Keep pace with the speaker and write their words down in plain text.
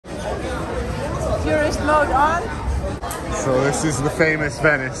mode on. So this is the famous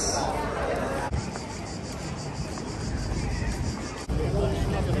Venice.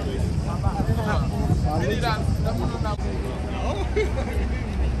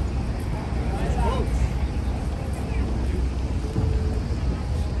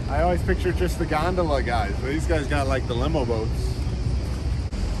 I always picture just the gondola guys, but these guys got like the limo boats.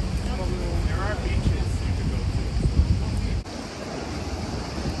 There are beaches you can go to.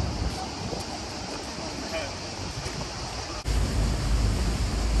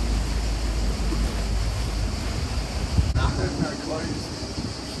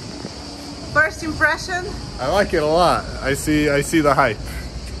 First impression? I like it a lot. I see the hype.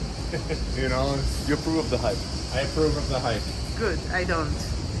 You know, you approve of the hype. I approve of the hype. Good, I don't.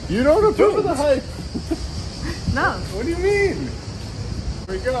 You don't approve of the hype? No. What do you mean?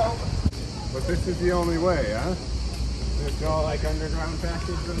 Here we go. But this is the only way, huh? There's no like underground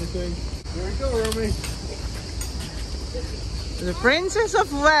passage or anything. Here we go, Romy. The Princess of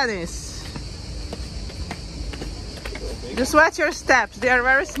Venice. Just watch your steps, they are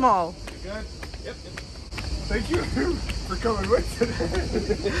very small. You good? Yep. Thank you for coming with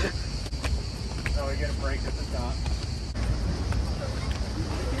today. Oh, we get a break at the top.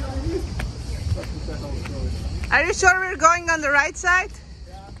 Are you sure we're going on the right side?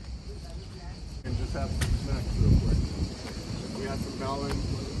 Yeah. And just have some snacks real quick. We had some melon,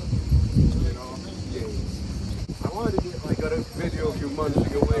 you know. I wanted to get like a video of you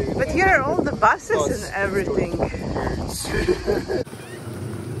munching away. But here are all the buses and everything.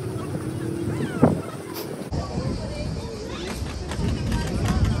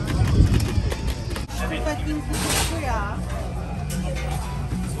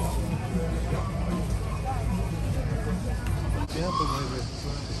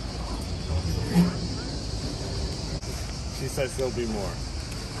 She says there'll be more.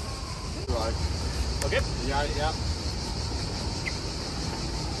 Right. Okay. Yeah, yeah.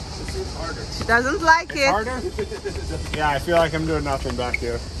 This is harder. She doesn't like It's it. harder? Yeah, I feel like I'm doing nothing back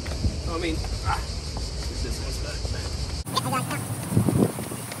here. I mean, this one's better.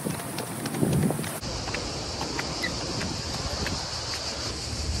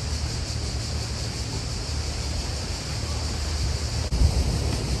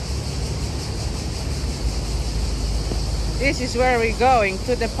 This is where we're going,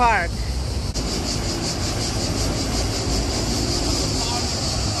 to the park.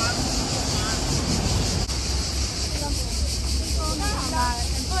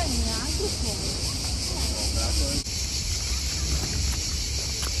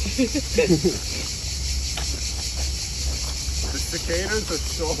 The cicadas are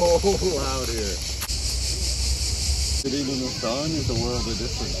so loud here. Sitting in the sun is a world of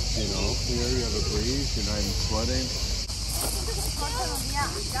difference, you know. Here you have a breeze, you're not even sweating.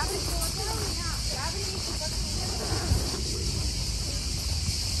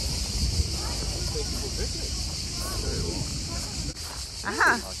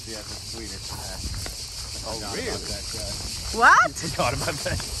 Aha. Oh, she has a Swedish hat. Oh, really? What? Forgot about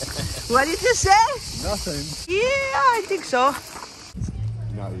that. What did you say? Nothing. Yeah, I think so.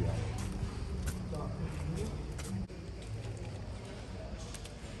 Not yet.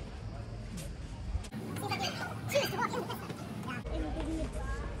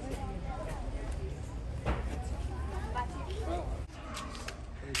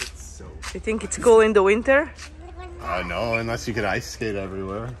 You think it's cool in the winter? No, unless you could ice skate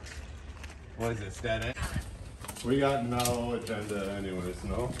everywhere. What is this, dead end? We got no agenda anyways,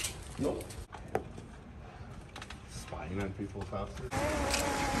 no? Nope. Spying on people's houses.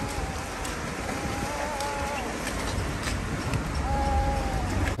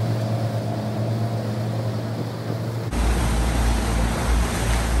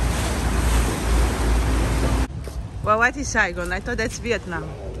 Well, what is Saigon? I thought that's Vietnam.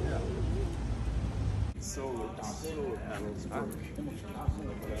 Solar panels.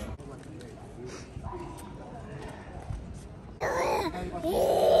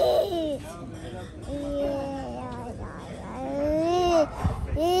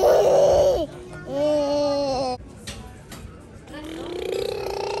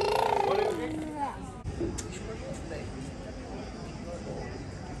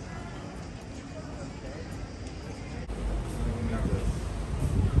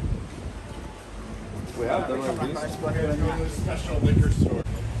 We have them on these. Special liquor store.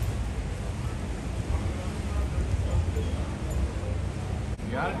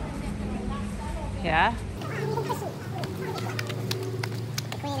 You got it? Yeah?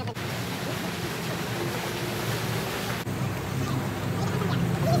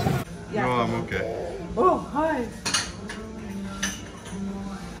 No, I'm okay. Oh, hi.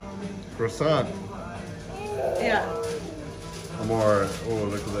 Croissant. Yeah. More, oh,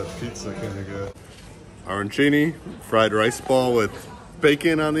 look at that pizza, kind of good. Arancini, fried rice ball with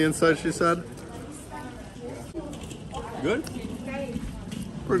bacon on the inside, she said. Good?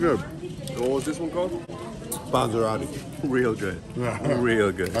 Pretty good. What was this one called? Panzerati. Real good.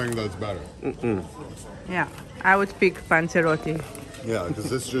 Real good. I think that's better. Yeah, I would pick panzerotti. Yeah,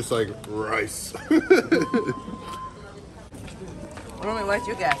 because it's just like rice. Rumi, what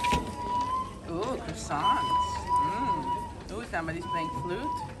you get? Ooh, croissants. Ooh, somebody's playing flute.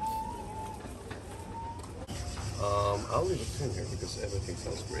 I'll leave a 10 here because everything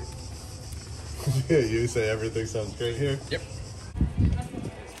sounds great. Yeah, you say everything sounds great here? Yep.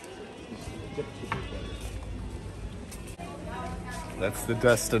 That's the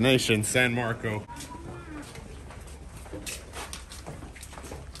destination, San Marco.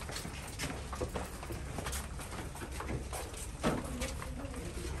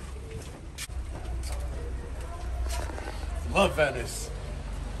 Love Venice.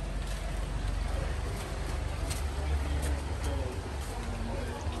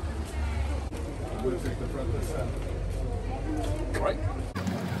 Right.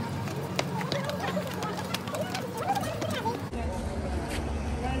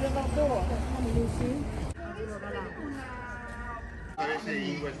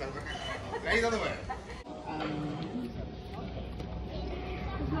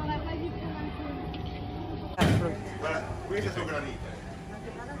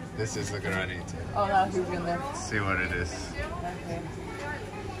 This is the granite. Oh, no, he's in there. Let's see what it is. Okay.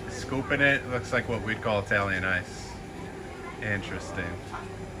 Scooping it looks like what we'd call Italian ice. Interesting.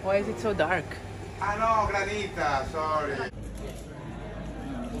 Why is it so dark? Ah no, granita, sorry.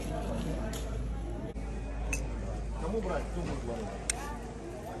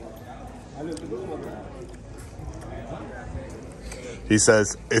 He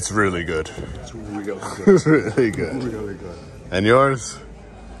says it's really good. It's real good. It's really good. Really good. And yours?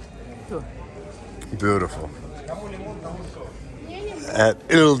 Two. Beautiful. At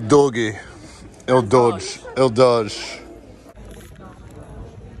Il Doggy. Il Dodge. Il Dodge.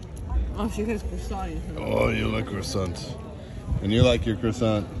 Oh, she has croissant. Oh, you like croissant. And you like your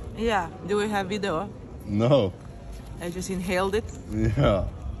croissant? Yeah. Do we have video? No. I just inhaled it. Yeah.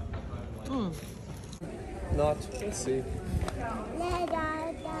 Not. Let's see.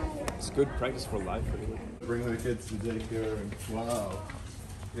 It's good practice for life, really. Bring the kids to daycare and wow.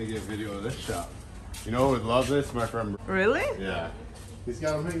 They get a video of this shop. You know who would love this? My friend. Really? Yeah. He's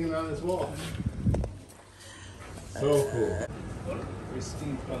got them hanging on his wall. So cool.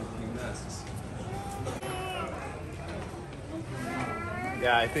 Steampunk gymnastics.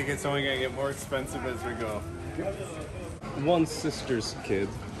 Yeah, I think it's only gonna get more expensive as we go. One sister's kid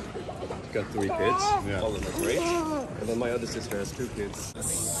got 3 kids. Yeah. All of them are great. And then my other sister has 2 kids.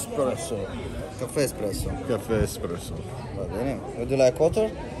 Espresso. Caffè espresso. Cafe espresso. Va bene. Would you like water?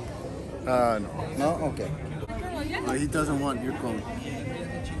 No. No? Okay. But he doesn't want your cone.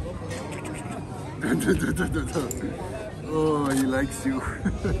 Oh, he likes you.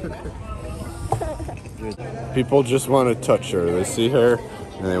 People just want to touch her. They see her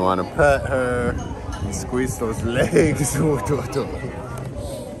and they want to pet her and squeeze those legs.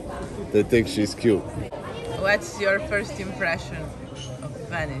 They think she's cute. What's your first impression of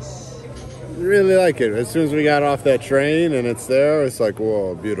Venice? Really like it. As soon as we got off that train and it's there, it's like,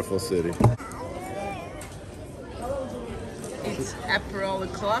 whoa, beautiful city. It's Aperol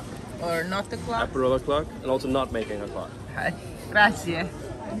o'clock or not o'clock? Aperol o'clock and also not making a clock. Hi. Grazie.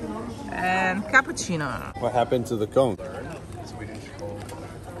 And cappuccino. What happened to the cone? Swedish cone.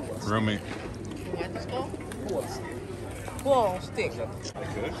 Rumi. Ball stick.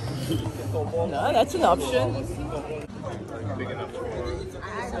 No, that's an option. Big enough for...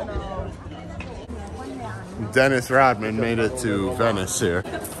 Dennis Rodman made it to Venice here. See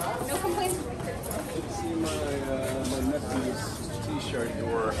my nephew's t-shirt he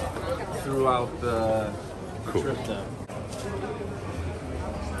wore throughout the trip down.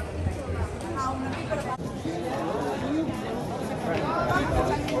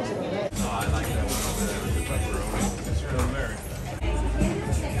 Oh, I like that one with the pepperoni. It's real American.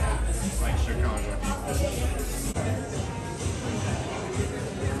 Like Chicago.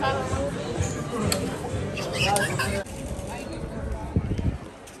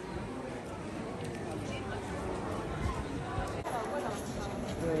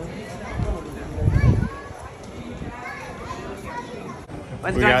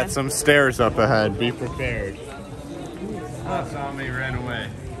 What's We going got on? some stairs up ahead. Be prepared. Oh, saw me, ran away.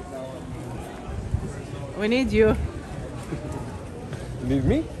 We need you. Need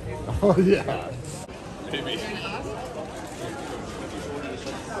me? Oh yeah. Maybe.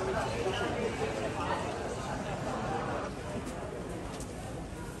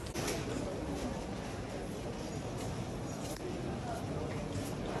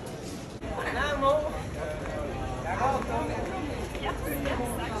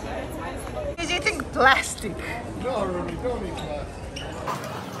 He's eating plastic. No, Ruby, don't eat plastic.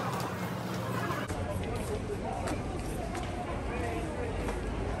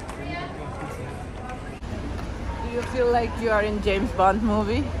 Do you feel like you are in James Bond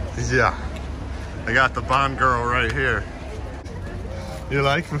movie? Yeah. I got the Bond girl right here. You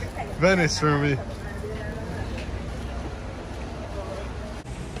like Venice, Ruby?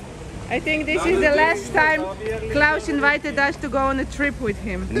 I think this is the last time Klaus invited us to go on a trip with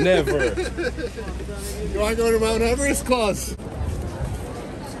him. Never. You want to go to Mount Everest, Klaus?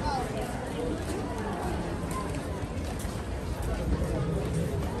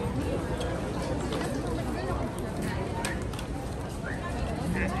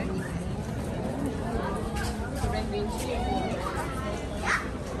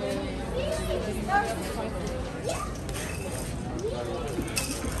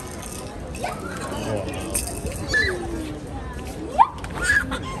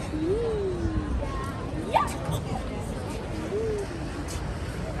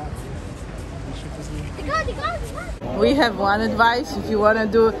 We have one advice: if you want to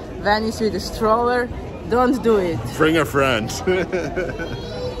do Venice with a stroller, don't do it. Bring a friend.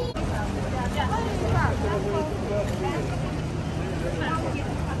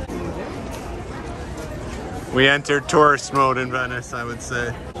 We entered tourist mode in Venice, I would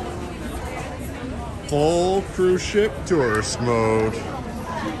say. Full cruise ship tourist mode.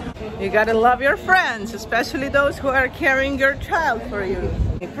 You gotta love your friends, especially those who are carrying your child for you.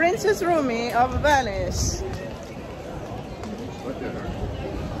 Princess Rumi of Venice.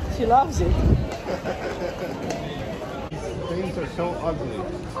 She loves it. Things are so ugly.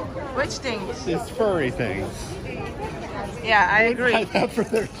 Which things? These furry things. Yeah, I agree. Buy that for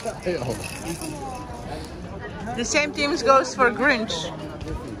their child. The same things goes for Grinch.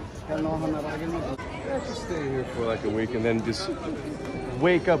 I have to stay here for like a week and then just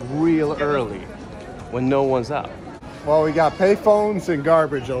wake up real early when no one's out. Well, we got payphones and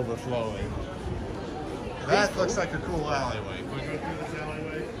garbage overflowing. That looks like a cool alleyway. Can we go through this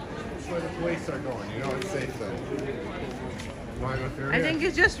alleyway? That's where the police are going. You know it's safe though. Want to go through I here? think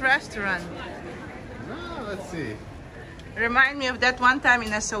it's just restaurant. No, let's see. Remind me of that one time in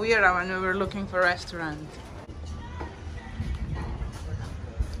Essaouira when we were looking for a restaurant.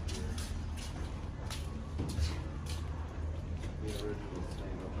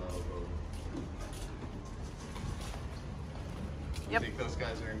 You Yep. think those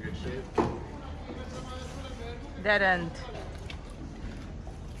guys are in good shape? Dead end.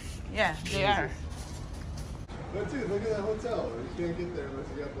 Yeah, they are. But dude, look at that hotel. You can't get there unless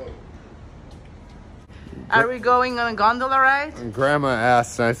you got boat. Are we going on a gondola ride? And Grandma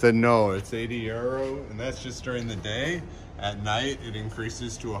asked, and I said no. It's 80 euro, and that's just during the day. At night, it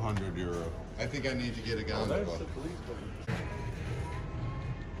increases to 100 euro. I think I need to get a gondola.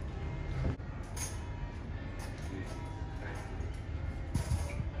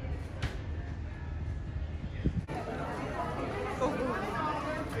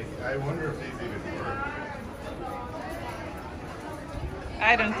 I wonder if these even work.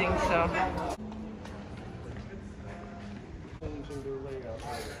 I don't think so.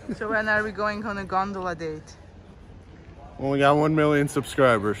 So when are we going on a gondola date? Well, we got 1 million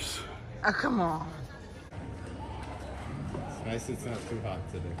subscribers. Oh, come on. It's nice it's not too hot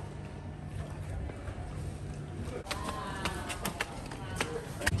today.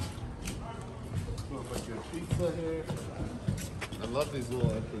 Pizza here. I love these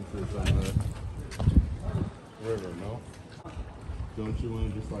little entrances on the river, no? Don't you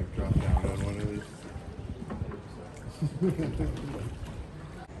want to just like drop down on one of these?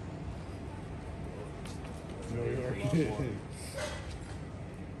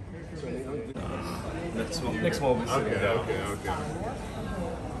 Next one will be sitting down. Okay.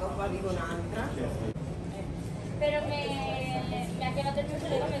 Pero me ha quedado el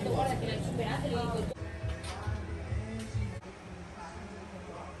teléfono y me digo, guarda, que lo he superado, le digo.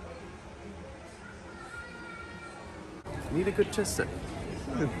 Need a good chest set.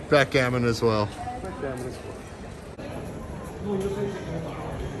 Backgammon as well. Backgammon as well.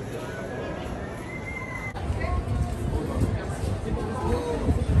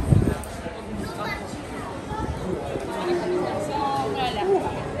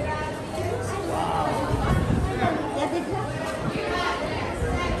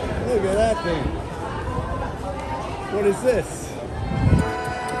 Look at that thing. What is this?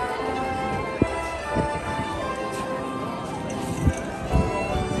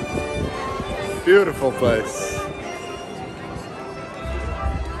 Beautiful place.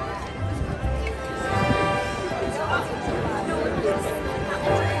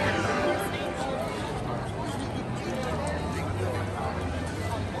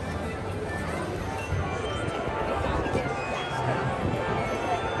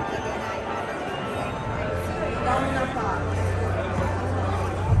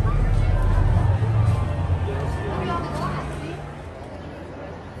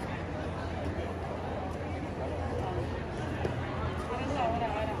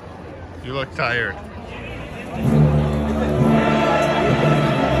 You look tired.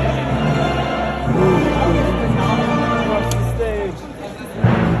 Across the stage.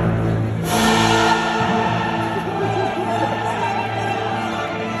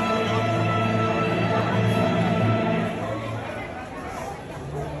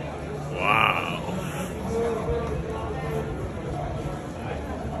 Wow.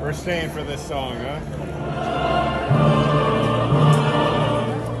 We're staying for this song, huh?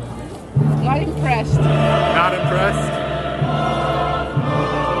 Not impressed. Not impressed?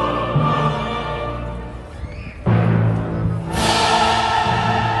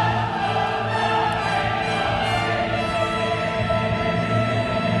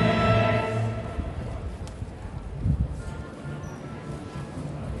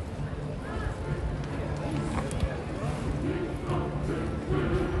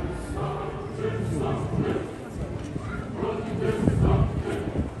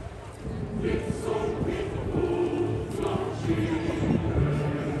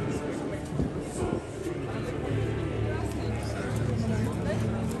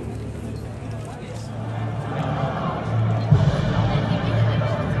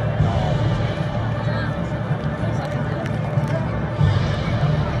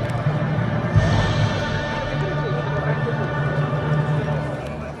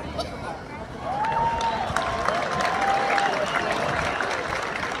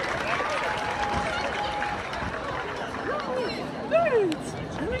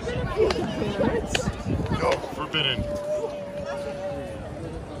 No, forbidden.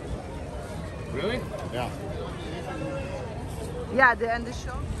 Really? Yeah. Yeah, they end the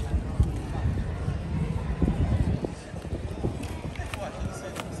show.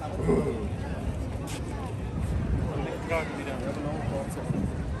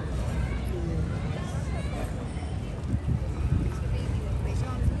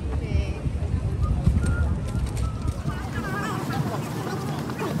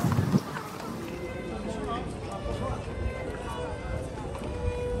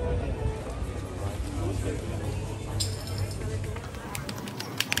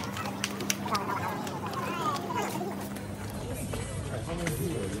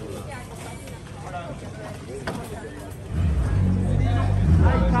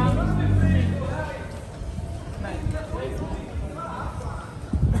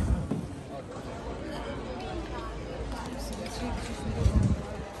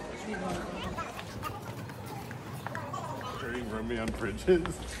 Turning Remy on bridges.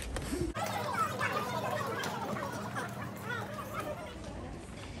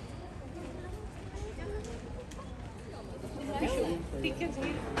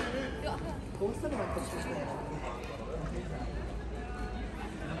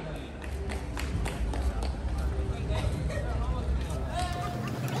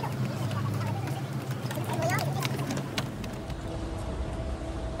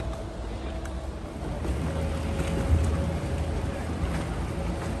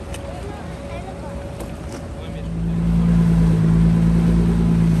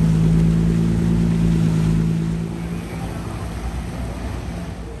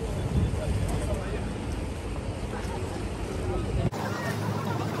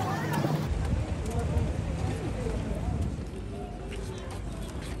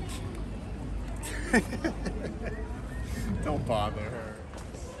 Don't bother her.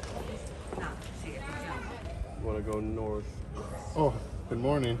 Want to go north? Oh, good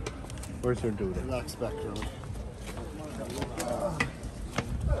morning. Where's your dude? Black Spectrum.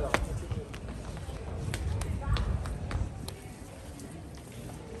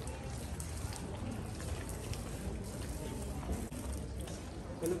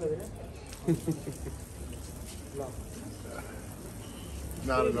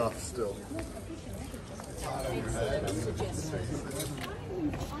 Not enough still.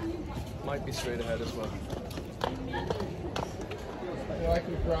 Might be straight ahead as well.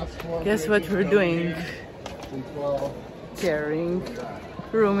 Guess what we're doing? Carrying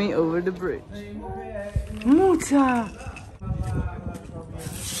Rumi over the bridge. Muta!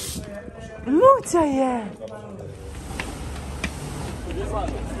 Muta, yeah!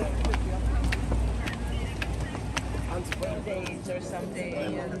 Days or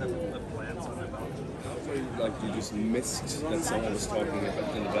something. Like you just missed that someone was talking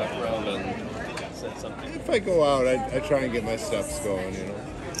about in the background and said something. If I go out, I try and get my steps going, you know.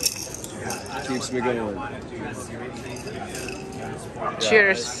 Keeps me going.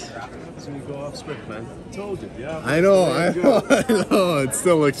 Cheers. So you go off script, man. I told you. Yeah. I know. I know. It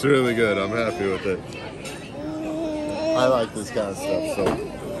still looks really good. I'm happy with it. I like this kind of stuff, so.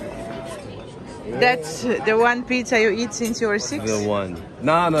 That's the one pizza you eat since you were 6? The one.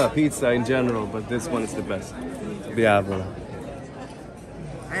 No, pizza in general, but this one is the best. Diavolo.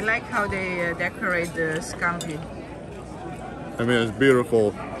 I like how they decorate the scampi. I mean, it's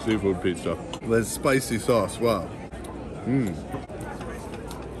beautiful seafood pizza with spicy sauce. Wow.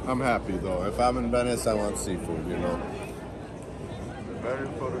 I'm happy though. If I'm in Venice, I want seafood, you know. Very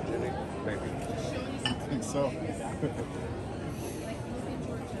photogenic, maybe. I think so.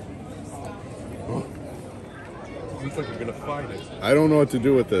 Looks like you're gonna find it. I don't know what to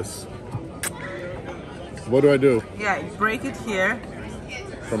do with this. What do I do? Yeah, break it here.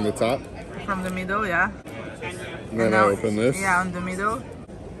 From the top? From the middle, yeah. And then I open this? Yeah, on the middle.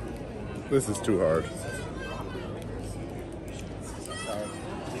 This is too hard.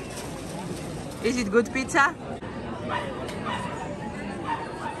 Is it good pizza?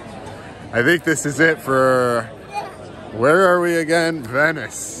 I think this is it for, where are we again?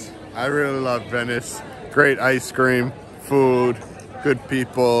 Venice. I really love Venice. Great ice cream, food, good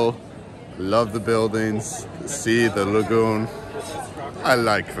people. Love the buildings, the sea, the lagoon. I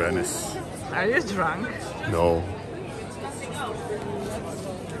like Venice. Are you drunk? No.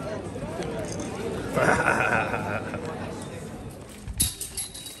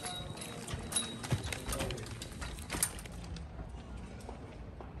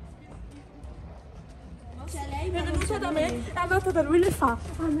 È venuta da me, è andata da lui, le fa.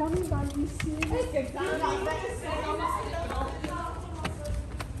 Andiamo in bagno insieme.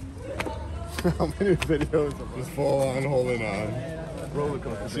 How many videos of just full on holding on? Roller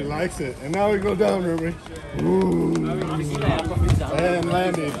coaster. She likes it. And now we go down, Ruby. Ooh. And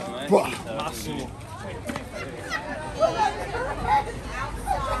landing.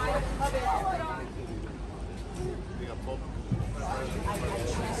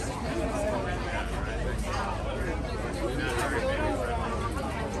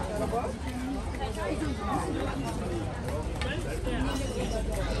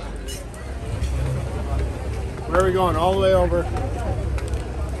 Where are we going? All the way over?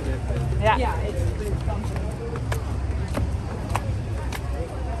 Yeah.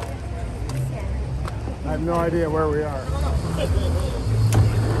 I have no idea where we are.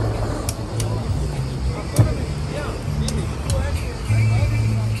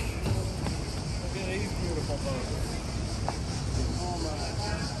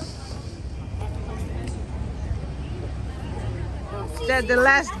 Is that the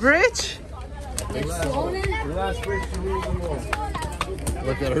last bridge? The last bridge to rule them all.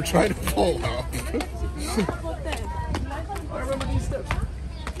 Look at her trying to pull up. I remember these steps.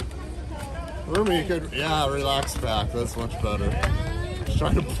 Rumi could, yeah, relax back. That's much better. She's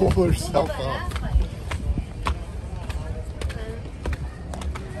trying to pull herself up.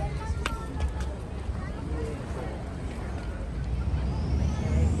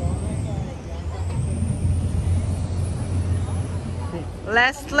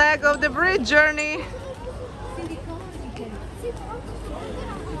 Last leg of the bridge journey.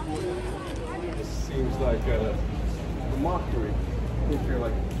 This seems like a mockery. If you're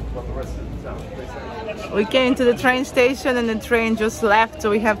like about the rest of the town. We came to the train station and the train just left, so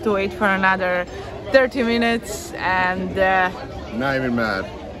we have to wait for another 30 minutes and Not even mad.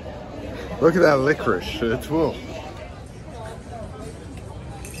 Look at that licorice. It's wool.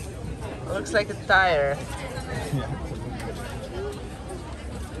 looks like a tire.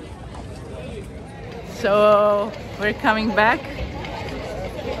 So we're coming back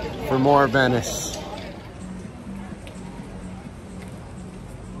For more Venice.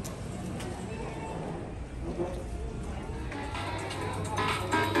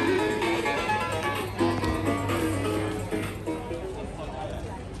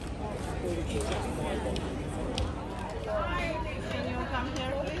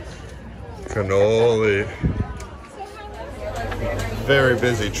 Cannoli. Very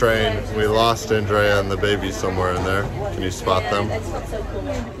busy train. We lost Andrea and the baby somewhere in there. Can you spot them?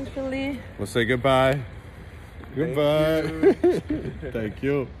 We'll say goodbye. Goodbye. Thank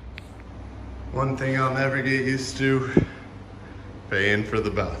you. One thing I'll never get used to, paying for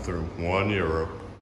the bathroom. €1.